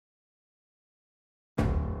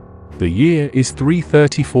The year is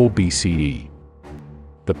 334 BCE.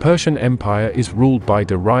 The Persian Empire is ruled by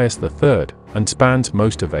Darius III and spans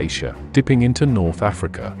most of Asia, dipping into North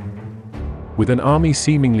Africa. With an army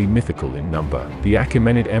seemingly mythical in number, the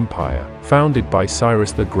Achaemenid Empire, founded by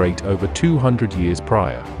Cyrus the Great over 200 years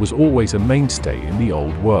prior, was always a mainstay in the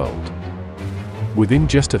Old World. Within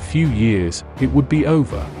just a few years, it would be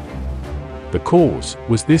over. The cause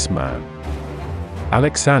was this man,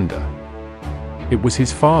 Alexander. It was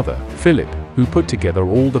his father, Philip, who put together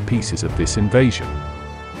all the pieces of this invasion.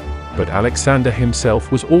 But Alexander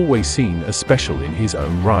himself was always seen as special in his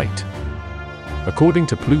own right. According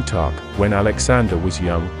to Plutarch, when Alexander was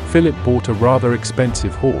young, Philip bought a rather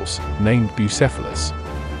expensive horse, named Bucephalus.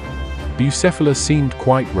 Bucephalus seemed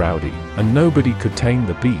quite rowdy, and nobody could tame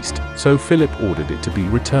the beast, so Philip ordered it to be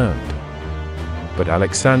returned. But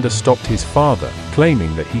Alexander stopped his father,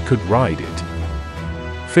 claiming that he could ride it.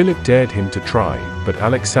 Philip dared him to try, but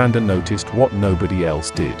Alexander noticed what nobody else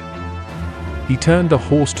did. He turned the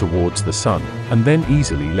horse towards the sun, and then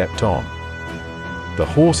easily leapt on. The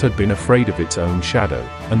horse had been afraid of its own shadow,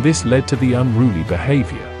 and this led to the unruly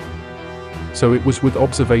behavior. So it was with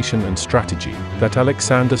observation and strategy that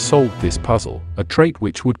Alexander solved this puzzle, a trait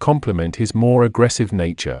which would complement his more aggressive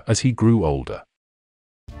nature as he grew older.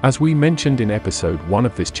 As we mentioned in episode 1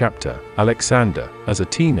 of this chapter, Alexander, as a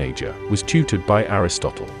teenager, was tutored by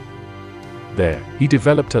Aristotle. There, he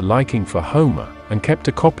developed a liking for Homer and kept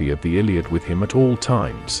a copy of the Iliad with him at all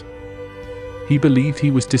times. He believed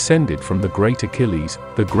he was descended from the great Achilles,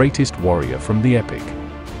 the greatest warrior from the epic.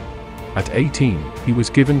 At 18, he was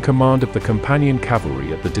given command of the companion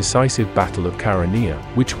cavalry at the decisive Battle of Chaeronea,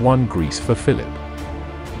 which won Greece for Philip.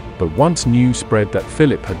 But once news spread that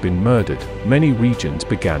Philip had been murdered, many regions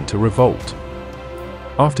began to revolt.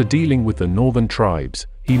 After dealing with the northern tribes,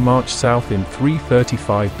 he marched south in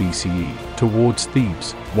 335 BCE, towards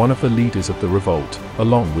Thebes, one of the leaders of the revolt,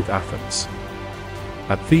 along with Athens.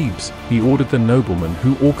 At Thebes, he ordered the noblemen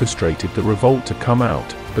who orchestrated the revolt to come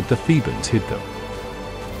out, but the Thebans hid them.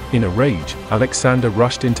 In a rage, Alexander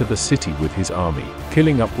rushed into the city with his army,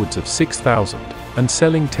 killing upwards of 6,000, and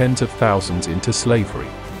selling tens of thousands into slavery.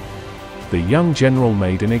 The young general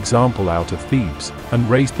made an example out of Thebes, and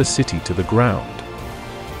razed the city to the ground.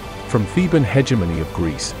 From Theban hegemony of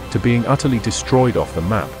Greece, to being utterly destroyed off the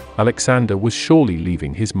map, Alexander was surely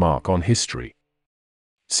leaving his mark on history.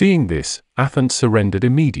 Seeing this, Athens surrendered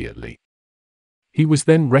immediately. He was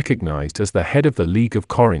then recognized as the head of the League of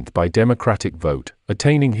Corinth by democratic vote,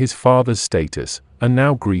 attaining his father's status, and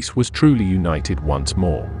now Greece was truly united once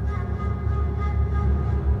more.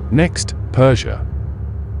 Next, Persia.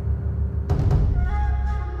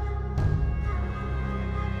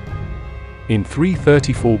 In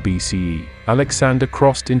 334 BCE, Alexander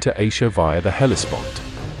crossed into Asia via the Hellespont.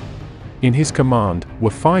 In his command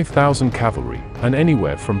were 5,000 cavalry, and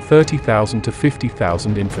anywhere from 30,000 to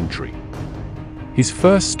 50,000 infantry. His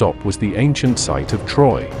first stop was the ancient site of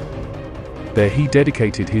Troy. There he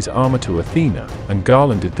dedicated his armor to Athena, and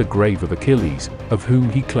garlanded the grave of Achilles, of whom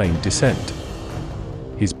he claimed descent.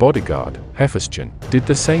 His bodyguard, Hephaestion, did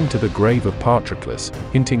the same to the grave of Patroclus,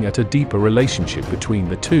 hinting at a deeper relationship between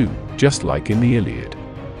the two, just like in the Iliad.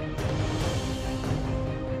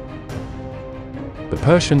 The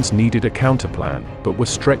Persians needed a counterplan, but were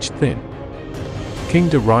stretched thin. King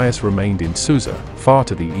Darius remained in Susa, far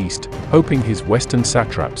to the east, hoping his western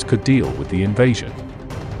satraps could deal with the invasion.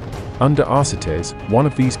 Under Arsaces, one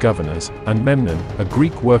of these governors, and Memnon, a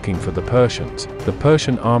Greek working for the Persians, the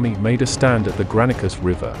Persian army made a stand at the Granicus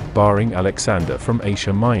River, barring Alexander from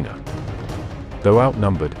Asia Minor. Though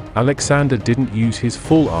outnumbered, Alexander didn't use his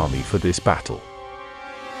full army for this battle.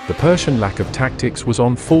 The Persian lack of tactics was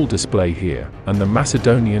on full display here, and the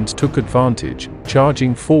Macedonians took advantage,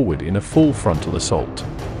 charging forward in a full frontal assault.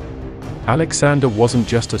 Alexander wasn't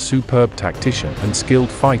just a superb tactician and skilled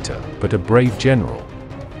fighter, but a brave general.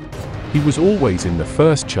 He was always in the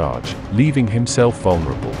first charge, leaving himself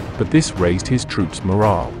vulnerable, but this raised his troops'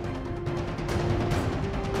 morale.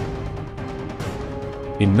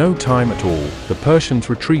 In no time at all, the Persians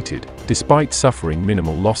retreated, despite suffering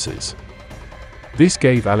minimal losses. This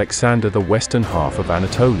gave Alexander the western half of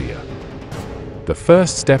Anatolia. The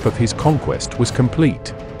first step of his conquest was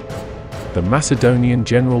complete. The Macedonian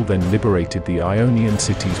general then liberated the Ionian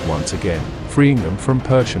cities once again, freeing them from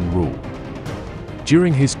Persian rule.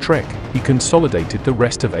 During his trek, he consolidated the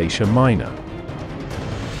rest of Asia Minor.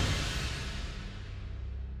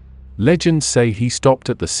 Legends say he stopped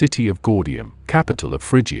at the city of Gordium, capital of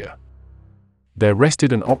Phrygia. There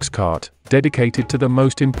rested an ox cart, dedicated to the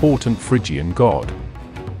most important Phrygian god.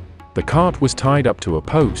 The cart was tied up to a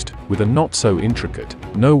post, with a knot so intricate,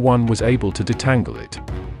 no one was able to detangle it.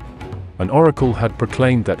 An oracle had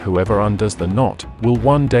proclaimed that whoever undoes the knot will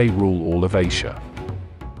one day rule all of Asia.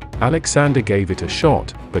 Alexander gave it a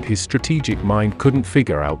shot, but his strategic mind couldn't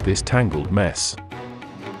figure out this tangled mess.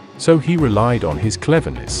 So he relied on his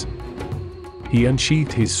cleverness. He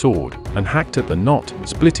unsheathed his sword and hacked at the knot,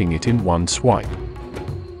 splitting it in one swipe.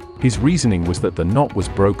 His reasoning was that the knot was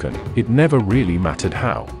broken, it never really mattered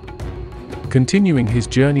how. Continuing his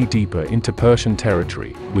journey deeper into Persian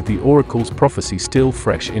territory, with the oracle's prophecy still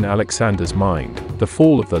fresh in Alexander's mind, the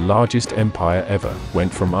fall of the largest empire ever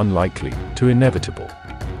went from unlikely to inevitable.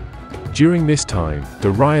 During this time,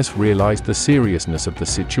 Darius realized the seriousness of the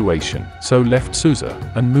situation, so left Susa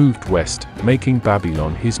and moved west, making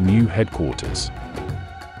Babylon his new headquarters.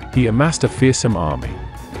 He amassed a fearsome army.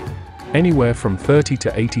 Anywhere from 30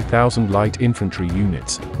 to 80,000 light infantry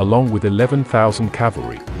units, along with 11,000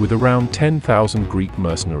 cavalry, with around 10,000 Greek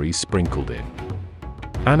mercenaries sprinkled in.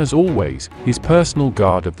 And as always, his personal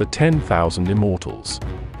guard of the 10,000 immortals.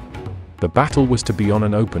 The battle was to be on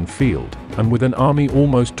an open field, and with an army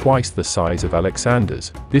almost twice the size of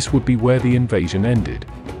Alexander's, this would be where the invasion ended.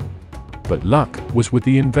 But luck was with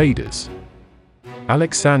the invaders.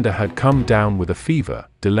 Alexander had come down with a fever,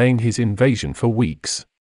 delaying his invasion for weeks.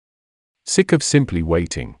 Sick of simply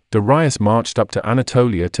waiting, Darius marched up to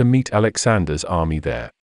Anatolia to meet Alexander's army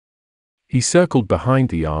there. He circled behind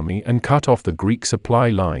the army and cut off the Greek supply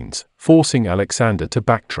lines, forcing Alexander to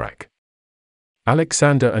backtrack.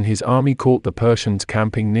 Alexander and his army caught the Persians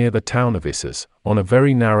camping near the town of Issus, on a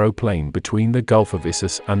very narrow plain between the Gulf of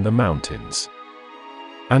Issus and the mountains.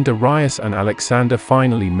 And Darius and Alexander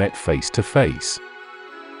finally met face to face.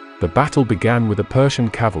 The battle began with a Persian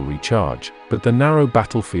cavalry charge, but the narrow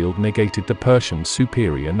battlefield negated the Persians'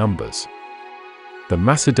 superior numbers. The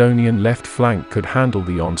Macedonian left flank could handle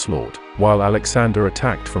the onslaught, while Alexander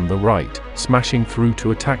attacked from the right, smashing through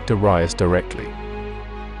to attack Darius directly.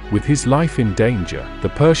 With his life in danger, the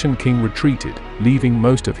Persian king retreated, leaving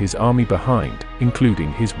most of his army behind,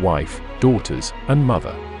 including his wife, daughters, and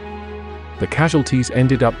mother. The casualties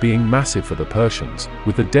ended up being massive for the Persians,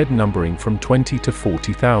 with the dead numbering from 20 to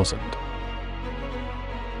 40,000.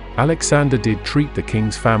 Alexander did treat the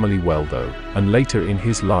king's family well though, and later in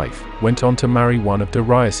his life, went on to marry one of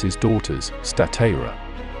Darius's daughters, Statera.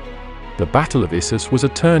 The Battle of Issus was a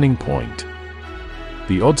turning point.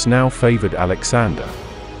 The odds now favored Alexander.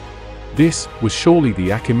 This was surely the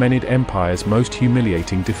Achaemenid Empire's most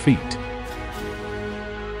humiliating defeat.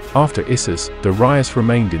 After Issus, Darius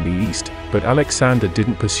remained in the east, but Alexander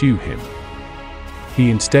didn't pursue him. He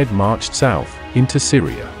instead marched south, into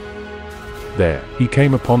Syria. There, he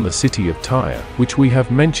came upon the city of Tyre, which we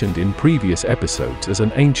have mentioned in previous episodes as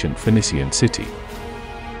an ancient Phoenician city.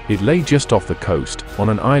 It lay just off the coast, on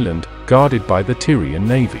an island, guarded by the Tyrian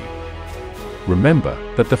navy. Remember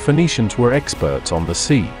that the Phoenicians were experts on the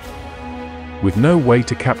sea. With no way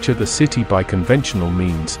to capture the city by conventional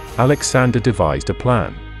means, Alexander devised a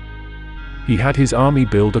plan. He had his army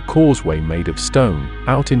build a causeway made of stone,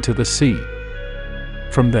 out into the sea.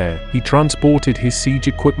 From there, he transported his siege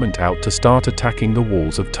equipment out to start attacking the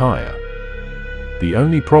walls of Tyre. The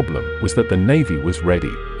only problem was that the navy was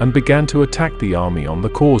ready, and began to attack the army on the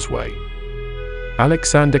causeway.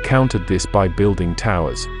 Alexander countered this by building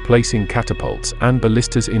towers, placing catapults and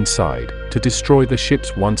ballistas inside, to destroy the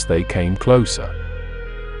ships once they came closer.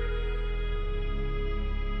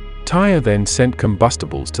 Tyre then sent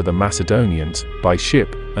combustibles to the Macedonians, by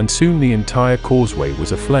ship, and soon the entire causeway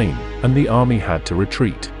was aflame, and the army had to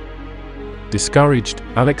retreat. Discouraged,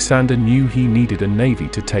 Alexander knew he needed a navy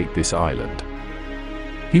to take this island.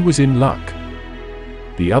 He was in luck.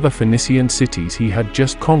 The other Phoenician cities he had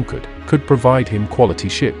just conquered could provide him quality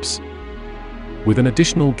ships. With an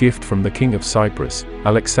additional gift from the king of Cyprus,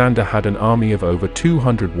 Alexander had an army of over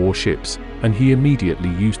 200 warships, and he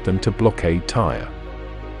immediately used them to blockade Tyre.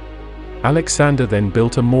 Alexander then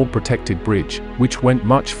built a more protected bridge, which went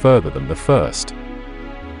much further than the first.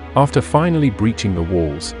 After finally breaching the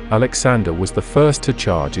walls, Alexander was the first to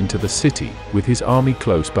charge into the city, with his army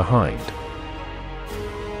close behind.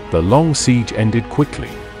 The long siege ended quickly.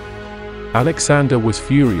 Alexander was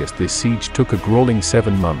furious. This siege took a grueling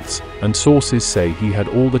 7 months, and sources say he had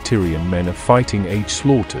all the Tyrian men of fighting age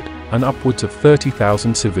slaughtered, and upwards of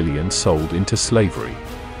 30,000 civilians sold into slavery.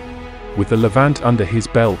 With the Levant under his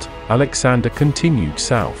belt, Alexander continued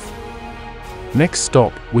south. Next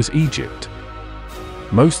stop was Egypt.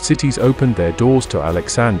 Most cities opened their doors to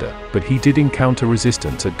Alexander, but he did encounter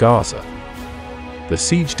resistance at Gaza. The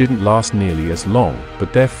siege didn't last nearly as long,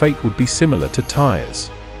 but their fate would be similar to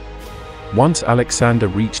Tyre's. Once Alexander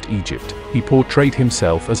reached Egypt, he portrayed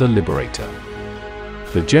himself as a liberator.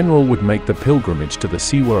 The general would make the pilgrimage to the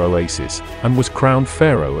Siwa oasis, and was crowned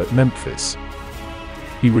pharaoh at Memphis.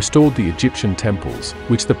 He restored the Egyptian temples,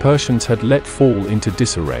 which the Persians had let fall into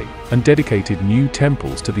disarray, and dedicated new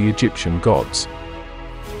temples to the Egyptian gods.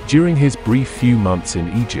 During his brief few months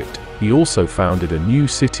in Egypt, he also founded a new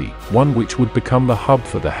city, one which would become the hub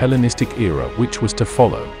for the Hellenistic era which was to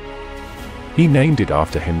follow. He named it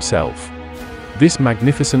after himself. This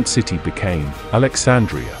magnificent city became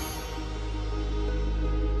Alexandria.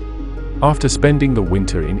 After spending the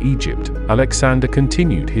winter in Egypt, Alexander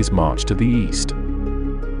continued his march to the east.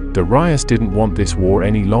 Darius didn't want this war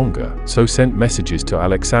any longer, so sent messages to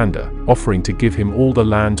Alexander, offering to give him all the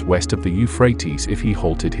lands west of the Euphrates if he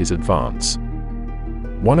halted his advance.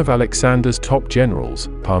 One of Alexander's top generals,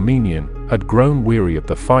 Parmenion, had grown weary of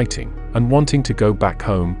the fighting, and wanting to go back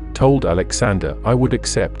home, told Alexander, "I would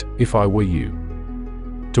accept, if I were you."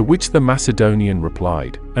 To which the Macedonian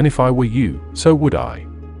replied, "And if I were you, so would I."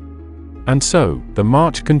 And so, the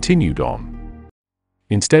march continued on.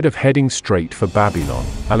 Instead of heading straight for Babylon,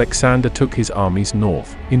 Alexander took his armies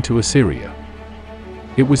north, into Assyria.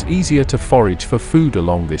 It was easier to forage for food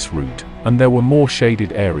along this route, and there were more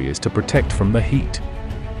shaded areas to protect from the heat.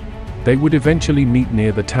 They would eventually meet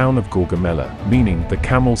near the town of Gaugamela, meaning the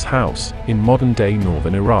Camel's House, in modern-day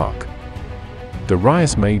northern Iraq.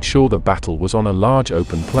 Darius made sure the battle was on a large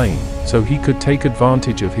open plain, so he could take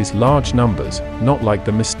advantage of his large numbers, not like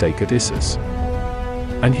the mistake at Issus.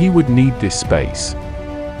 And he would need this space.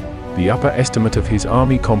 The upper estimate of his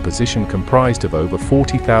army composition comprised of over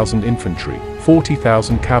 40,000 infantry,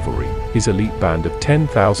 40,000 cavalry, his elite band of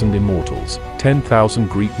 10,000 immortals, 10,000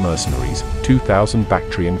 Greek mercenaries, 2,000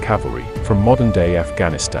 Bactrian cavalry from modern-day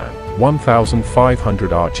Afghanistan,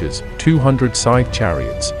 1,500 archers, 200 scythe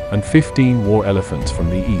chariots, and 15 war elephants from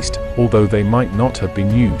the east, although they might not have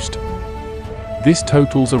been used. This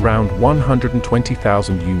totals around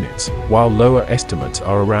 120,000 units, while lower estimates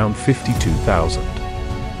are around 52,000.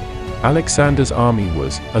 Alexander's army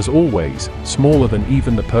was, as always, smaller than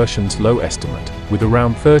even the Persians' low estimate, with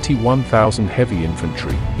around 31,000 heavy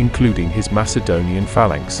infantry, including his Macedonian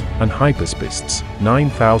phalanx, and Hydaspes,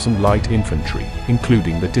 9,000 light infantry,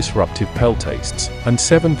 including the disruptive peltastes, and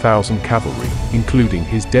 7,000 cavalry, including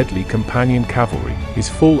his deadly companion cavalry, his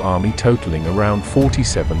full army totaling around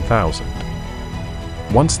 47,000.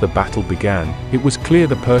 Once the battle began, it was clear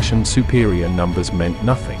the Persian superior numbers meant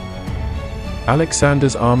nothing.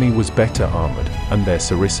 Alexander's army was better armored, and their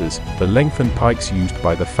sarissas, the lengthened pikes used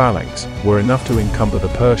by the phalanx, were enough to encumber the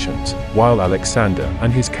Persians, while Alexander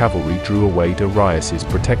and his cavalry drew away Darius's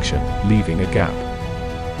protection, leaving a gap.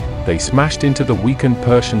 They smashed into the weakened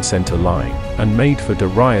Persian center line, and made for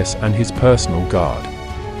Darius and his personal guard.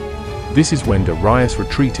 This is when Darius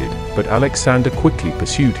retreated, but Alexander quickly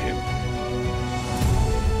pursued him.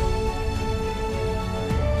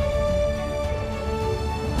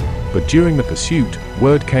 But during the pursuit,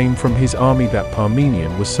 word came from his army that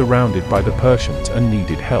Parmenion was surrounded by the Persians and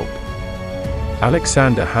needed help.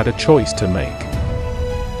 Alexander had a choice to make: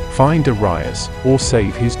 find Darius, or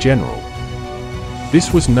save his general.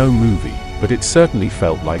 This was no movie, but it certainly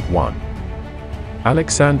felt like one.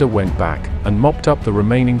 Alexander went back, and mopped up the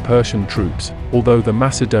remaining Persian troops, although the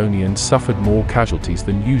Macedonians suffered more casualties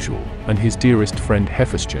than usual, and his dearest friend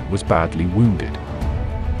Hephaestion was badly wounded.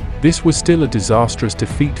 This was still a disastrous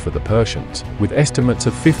defeat for the Persians, with estimates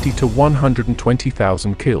of 50 to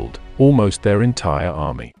 120,000 killed, almost their entire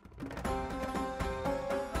army.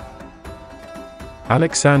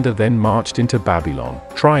 Alexander then marched into Babylon,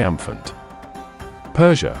 triumphant.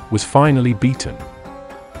 Persia was finally beaten.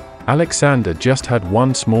 Alexander just had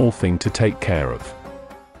one small thing to take care of.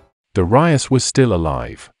 Darius was still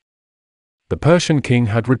alive. The Persian king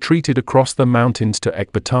had retreated across the mountains to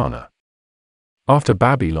Ecbatana. After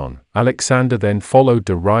Babylon, Alexander then followed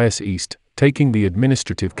Darius east, taking the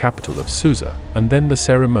administrative capital of Susa, and then the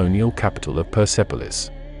ceremonial capital of Persepolis.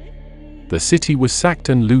 The city was sacked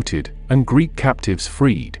and looted, and Greek captives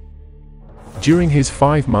freed. During his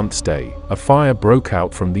 5-month stay, a fire broke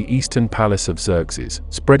out from the eastern palace of Xerxes,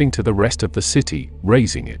 spreading to the rest of the city,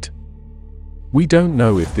 razing it. We don't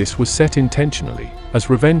know if this was set intentionally, as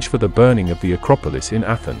revenge for the burning of the Acropolis in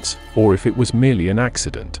Athens, or if it was merely an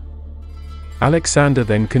accident. Alexander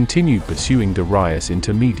then continued pursuing Darius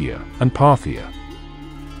into Media and Parthia.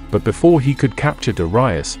 But before he could capture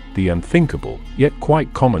Darius, the unthinkable, yet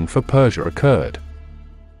quite common for Persia, occurred.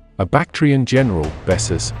 A Bactrian general,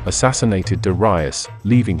 Bessus, assassinated Darius,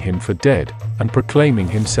 leaving him for dead, and proclaiming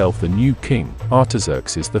himself the new king,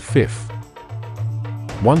 Artaxerxes V.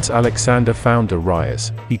 Once Alexander found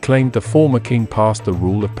Darius, he claimed the former king passed the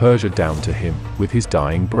rule of Persia down to him, with his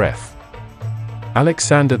dying breath.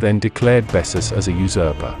 Alexander then declared Bessus as a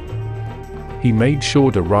usurper. He made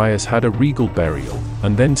sure Darius had a regal burial,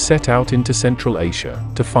 and then set out into Central Asia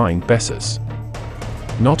to find Bessus.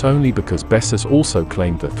 Not only because Bessus also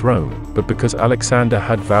claimed the throne, but because Alexander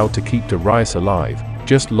had vowed to keep Darius alive,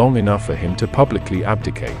 just long enough for him to publicly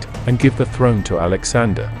abdicate, and give the throne to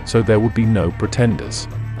Alexander, so there would be no pretenders.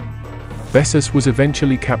 Bessus was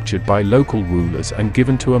eventually captured by local rulers and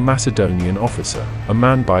given to a Macedonian officer, a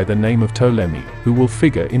man by the name of Ptolemy, who will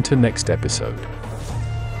figure into next episode.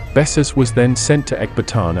 Bessus was then sent to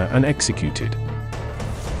Ecbatana and executed.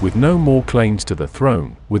 With no more claims to the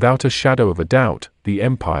throne, without a shadow of a doubt, the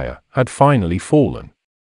empire had finally fallen.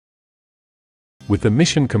 With the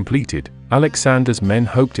mission completed, Alexander's men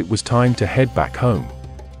hoped it was time to head back home.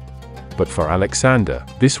 But for Alexander,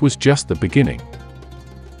 this was just the beginning.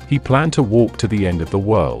 He planned to walk to the end of the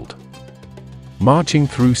world. Marching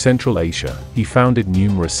through Central Asia, he founded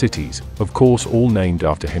numerous cities, of course all named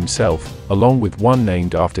after himself, along with one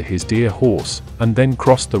named after his dear horse, and then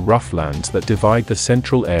crossed the rough lands that divide the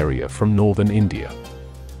central area from northern India.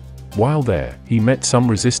 While there, he met some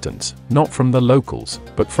resistance, not from the locals,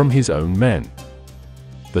 but from his own men.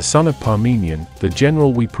 The son of Parmenion, the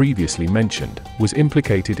general we previously mentioned, was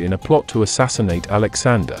implicated in a plot to assassinate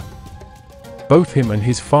Alexander. Both him and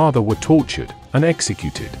his father were tortured and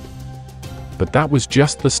executed. But that was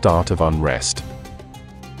just the start of unrest.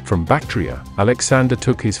 From Bactria, Alexander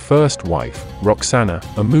took his first wife, Roxana,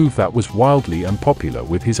 a move that was wildly unpopular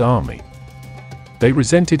with his army. They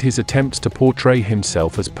resented his attempts to portray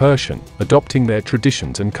himself as Persian, adopting their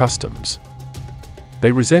traditions and customs.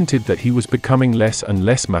 They resented that he was becoming less and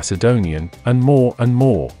less Macedonian, and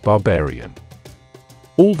more barbarian.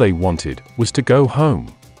 All they wanted was to go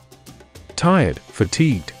home. Tired,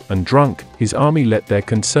 fatigued, and drunk, his army let their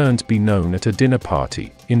concerns be known at a dinner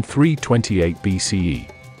party, in 328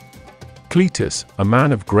 BCE. Cletus, a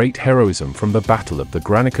man of great heroism from the Battle of the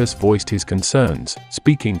Granicus, voiced his concerns,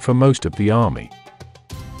 speaking for most of the army.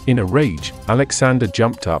 In a rage, Alexander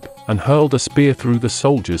jumped up, and hurled a spear through the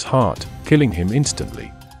soldier's heart, killing him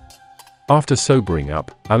instantly. After sobering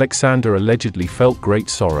up, Alexander allegedly felt great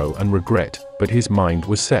sorrow and regret, but his mind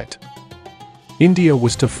was set. India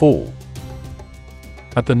was to fall.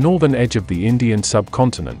 At the northern edge of the Indian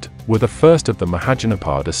subcontinent, were the first of the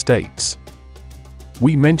Mahajanapad states.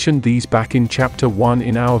 We mentioned these back in Chapter 1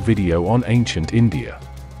 in our video on ancient India.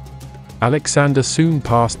 Alexander soon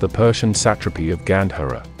passed the Persian satrapy of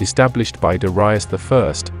Gandhara, established by Darius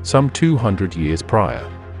I, some 200 years prior.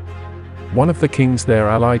 One of the kings there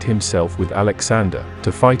allied himself with Alexander,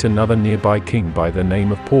 to fight another nearby king by the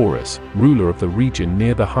name of Porus, ruler of the region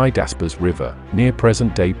near the Hydaspes River, near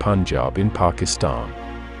present-day Punjab in Pakistan.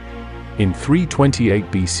 In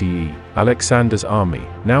 328 BCE, Alexander's army,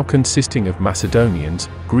 now consisting of Macedonians,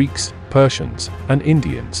 Greeks, Persians, and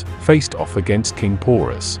Indians, faced off against King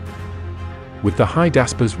Porus. With the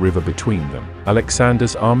Hydaspes River between them,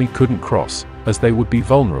 Alexander's army couldn't cross, as they would be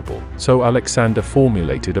vulnerable, so Alexander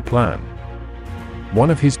formulated a plan. One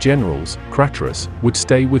of his generals, Craterus, would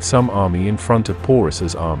stay with some army in front of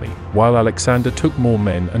Porus's army, while Alexander took more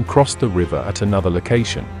men and crossed the river at another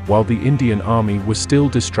location, while the Indian army was still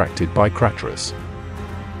distracted by Craterus.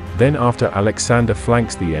 Then after Alexander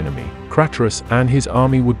flanks the enemy, Craterus and his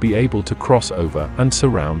army would be able to cross over and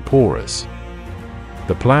surround Porus.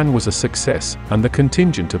 The plan was a success, and the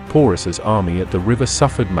contingent of Porus's army at the river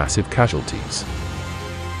suffered massive casualties.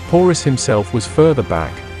 Porus himself was further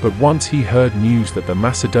back, but once he heard news that the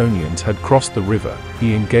Macedonians had crossed the river,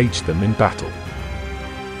 he engaged them in battle.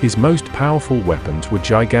 His most powerful weapons were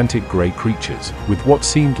gigantic grey creatures, with what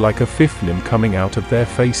seemed like a fifth limb coming out of their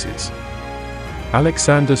faces.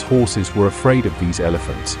 Alexander's horses were afraid of these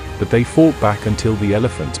elephants, but they fought back until the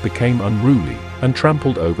elephants became unruly, and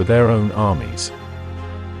trampled over their own armies.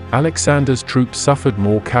 Alexander's troops suffered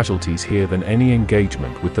more casualties here than any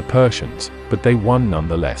engagement with the Persians, but they won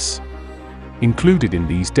nonetheless. Included in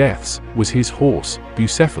these deaths was his horse,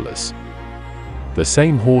 Bucephalus, the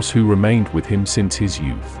same horse who remained with him since his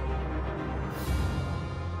youth.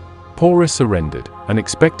 Porus surrendered and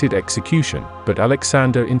expected execution, but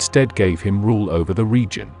Alexander instead gave him rule over the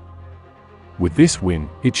region. With this win,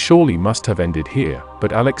 it surely must have ended here,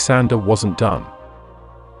 but Alexander wasn't done.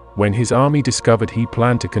 When his army discovered he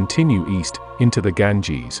planned to continue east, into the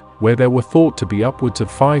Ganges, where there were thought to be upwards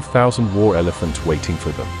of 5,000 war elephants waiting for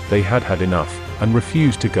them, they had had enough, and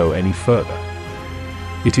refused to go any further.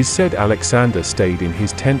 It is said Alexander stayed in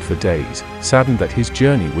his tent for days, saddened that his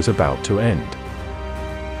journey was about to end.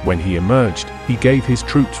 When he emerged, he gave his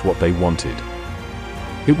troops what they wanted.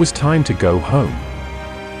 It was time to go home.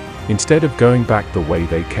 Instead of going back the way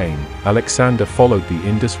they came, Alexander followed the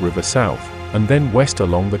Indus River south, and then west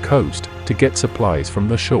along the coast, to get supplies from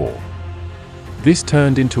the shore. This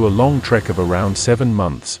turned into a long trek of around 7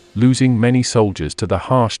 months, losing many soldiers to the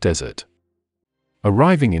harsh desert.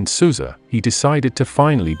 Arriving in Susa, he decided to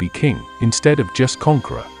finally be king, instead of just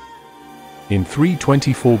conqueror. In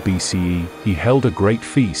 324 BCE, he held a great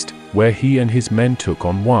feast, where he and his men took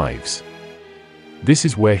on wives. This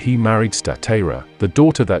is where he married Statera, the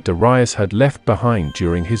daughter that Darius had left behind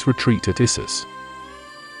during his retreat at Issus.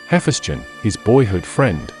 Hephaestion, his boyhood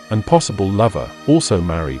friend, and possible lover, also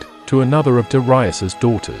married, to another of Darius's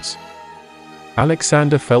daughters.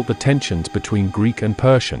 Alexander felt the tensions between Greek and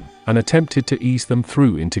Persian, and attempted to ease them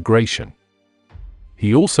through integration.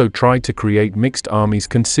 He also tried to create mixed armies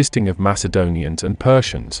consisting of Macedonians and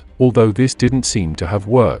Persians, although this didn't seem to have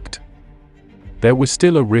worked. There was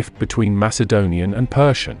still a rift between Macedonian and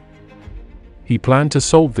Persian. He planned to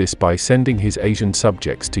solve this by sending his Asian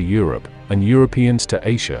subjects to Europe, and Europeans to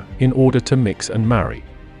Asia, in order to mix and marry.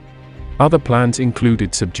 Other plans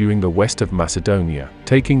included subduing the west of Macedonia,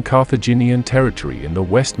 taking Carthaginian territory in the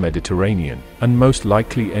West Mediterranean, and most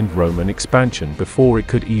likely end Roman expansion before it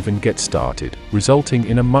could even get started, resulting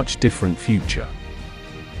in a much different future.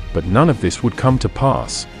 But none of this would come to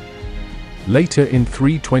pass. Later in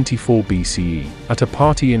 324 BCE, at a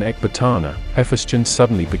party in Ecbatana, Hephaestion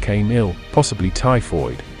suddenly became ill, possibly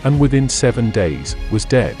typhoid, and within 7 days, was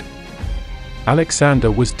dead.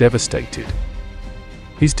 Alexander was devastated.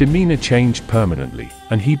 His demeanor changed permanently,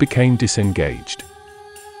 and he became disengaged.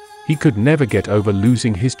 He could never get over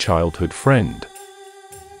losing his childhood friend.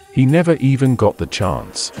 He never even got the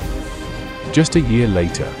chance. Just a year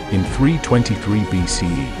later, in 323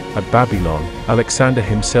 BCE, at Babylon, Alexander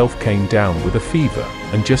himself came down with a fever,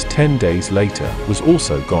 and just 10 days later, was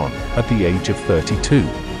also gone, at the age of 32.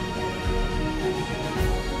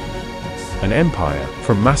 An empire,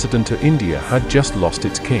 from Macedon to India, had just lost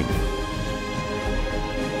its king.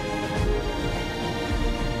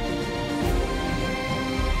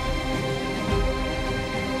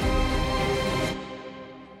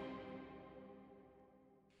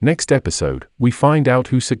 Next episode, we find out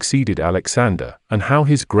who succeeded Alexander, and how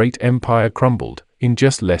his great empire crumbled, in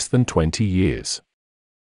just less than 20 years.